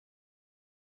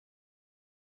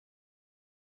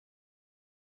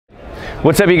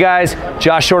What's up, you guys?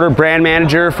 Josh Shorter, brand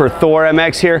manager for Thor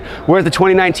MX here. We're at the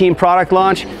 2019 product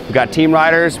launch. We've got team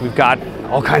riders, we've got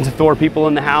all kinds of Thor people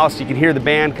in the house. You can hear the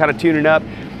band kind of tuning up.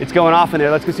 It's going off in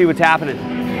there. Let's go see what's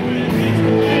happening.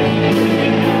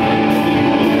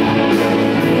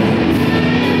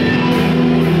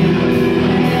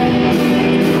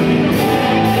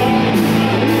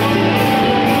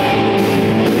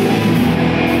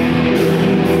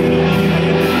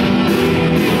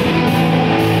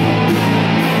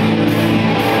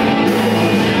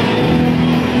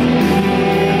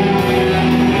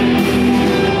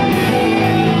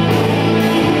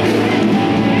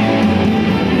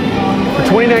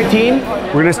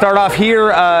 We're going to start off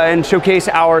here and showcase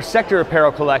our Sector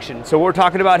apparel collection. So what we're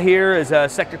talking about here is a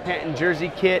Sector pant and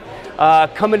jersey kit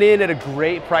coming in at a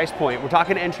great price point. We're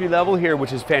talking entry level here,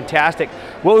 which is fantastic.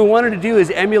 What we wanted to do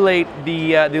is emulate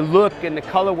the look and the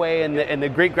colorway and the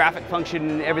great graphic function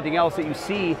and everything else that you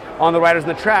see on the riders on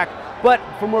the track, but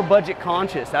for more budget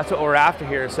conscious. That's what we're after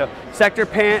here. So Sector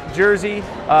pant, jersey,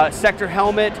 Sector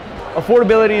helmet.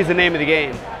 Affordability is the name of the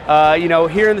game. You know,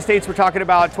 here in the States, we're talking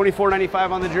about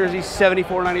 $24.95 on the jersey,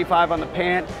 $74.95 on the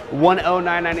pant,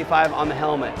 $109.95 on the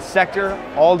helmet. Sector,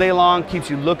 all day long, keeps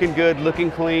you looking good, looking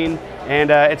clean, and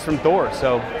it's from Thor,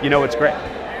 so you know it's great.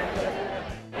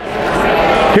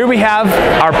 Here we have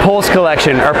our Pulse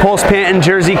collection, our Pulse pant and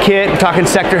jersey kit. We're talking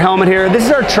Sector helmet here. This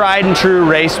is our tried and true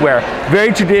racewear.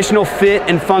 Very traditional fit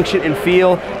and function and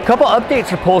feel. A couple updates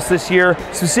for Pulse this year,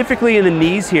 specifically in the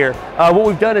knees here. What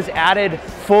we've done is added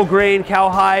full grain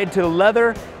cowhide to the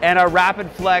leather and our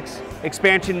Rapid Flex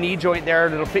expansion knee joint there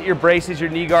that'll fit your braces, your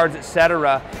knee guards,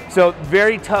 etc. So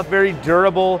very tough, very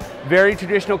durable, very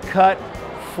traditional cut,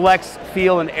 flex,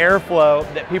 feel, and airflow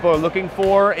that people are looking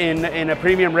for in a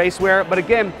premium racewear. But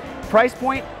again, price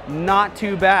point, not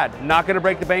too bad. Not gonna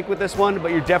break the bank with this one,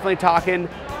 but you're definitely talking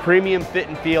premium fit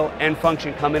and feel and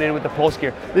function coming in with the Pulse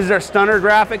gear. This is our stunner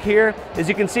graphic here. As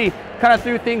you can see, kind of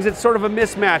through things, it's sort of a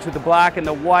mismatch with the black and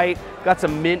the white. Got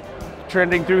some mint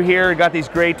trending through here. Got these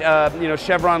great you know,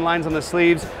 chevron lines on the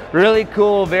sleeves. Really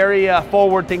cool, very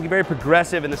forward thinking, very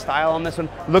progressive in the style on this one.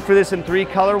 Look for this in 3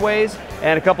 colorways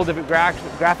and a couple different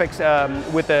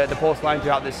graphics with the Pulse line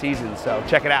throughout this season, so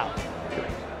check it out.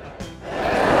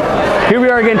 Here we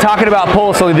are again talking about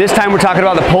Pulse, only this time we're talking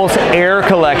about the Pulse Air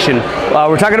collection.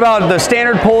 We're talking about the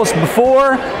standard Pulse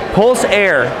before, Pulse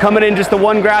Air. Coming in just the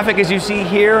one graphic as you see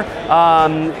here.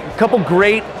 Couple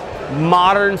great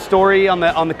modern story on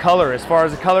the color, as far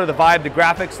as the color, the vibe, the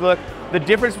graphics look. The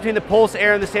difference between the Pulse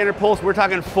Air and the standard Pulse, we're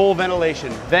talking full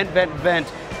ventilation, vent, vent, vent.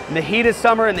 In the heat of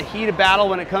summer and the heat of battle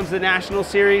when it comes to the National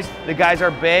Series, the guys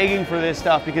are begging for this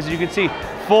stuff because you can see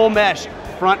full mesh,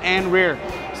 front and rear.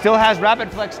 Still has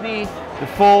Rapid Flex knee, the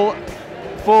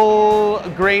full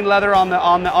grain leather on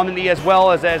the knee as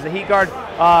well as the heat guard,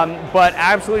 but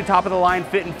absolutely top of the line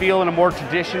fit and feel in a more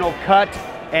traditional cut,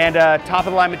 and top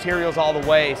of the line materials all the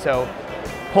way. So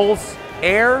Pulse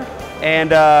Air,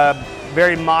 and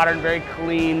very modern, very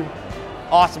clean,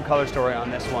 awesome color story on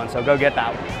this one, so go get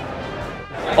that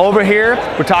one. Over here,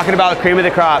 we're talking about the cream of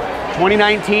the crop.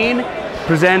 2019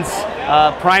 presents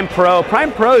Prime Pro.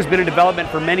 Prime Pro has been in development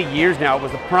for many years now. It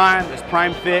was the Prime, it was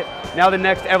Prime Fit. Now the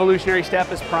next evolutionary step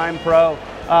is Prime Pro.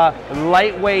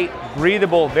 Lightweight,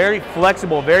 breathable, very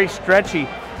flexible, very stretchy.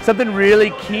 Something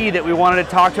really key that we wanted to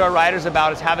talk to our riders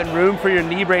about is having room for your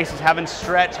knee braces, having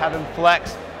stretch, having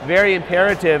flex. Very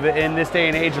imperative in this day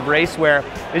and age of racewear.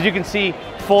 As you can see,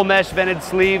 full mesh vented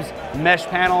sleeves, mesh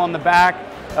panel on the back,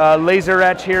 laser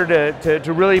etch here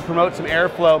to really promote some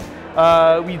airflow.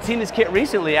 We'd seen this kit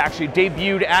recently, actually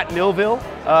debuted at Millville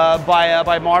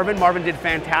by Marvin. Marvin did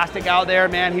fantastic out there,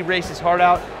 man. He raced his heart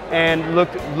out and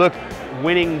looked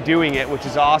winning doing it, which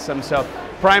is awesome. So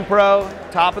Prime Pro,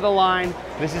 top of the line.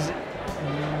 This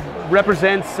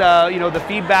represents you know, the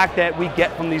feedback that we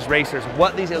get from these racers,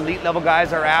 what these elite level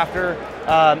guys are after.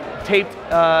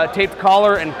 Taped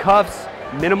collar and cuffs,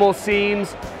 minimal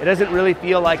seams. It doesn't really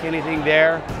feel like anything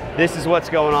there. This is what's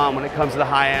going on when it comes to the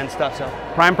high-end stuff. So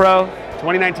Prime Pro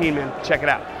 2019, man, check it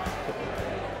out.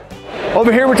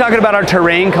 Over here, we're talking about our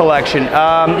terrain collection.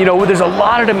 You know, there's a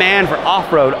lot of demand for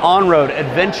off-road, on-road,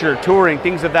 adventure, touring,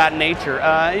 things of that nature.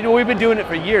 You know, we've been doing it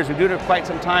for years. We've been doing it for quite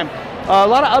some time. A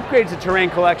lot of upgrades to terrain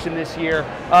collection this year.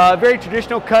 Very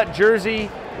traditional cut jersey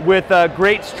with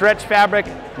great stretch fabric,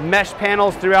 mesh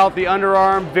panels throughout the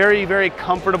underarm. Very, very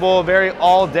comfortable, very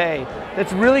all day.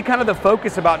 That's really kind of the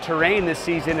focus about terrain this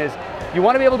season is you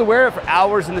want to be able to wear it for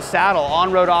hours in the saddle,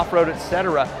 on-road, off-road,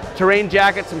 etc. Terrain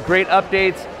jacket, some great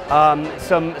updates,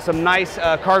 some nice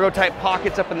cargo type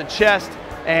pockets up in the chest,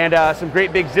 and some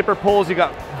great big zipper pulls. You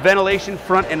got ventilation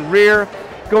front and rear.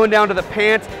 Going down to the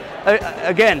pants,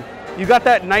 again, you got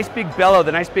that nice big bellow,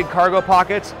 the nice big cargo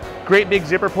pockets, great big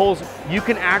zipper pulls. You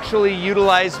can actually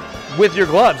utilize with your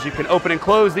gloves. You can open and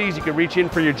close these. You can reach in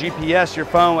for your GPS, your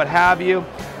phone, what have you.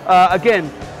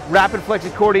 Again, rapid flex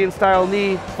accordion style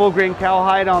knee, full grain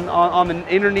cowhide on the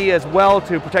inner knee as well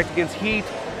to protect against heat,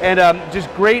 and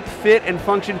just great fit and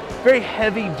function. Very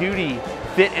heavy duty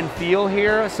fit and feel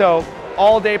here. So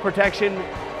all day protection,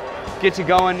 get you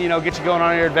going, get you going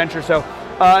on your adventure. So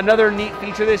another neat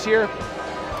feature this year,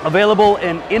 available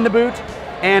in the boot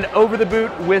and over the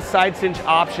boot with side cinch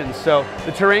options. So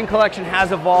the terrain collection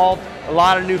has evolved, a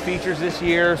lot of new features this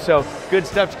year, so good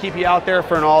stuff to keep you out there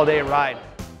for an all-day ride.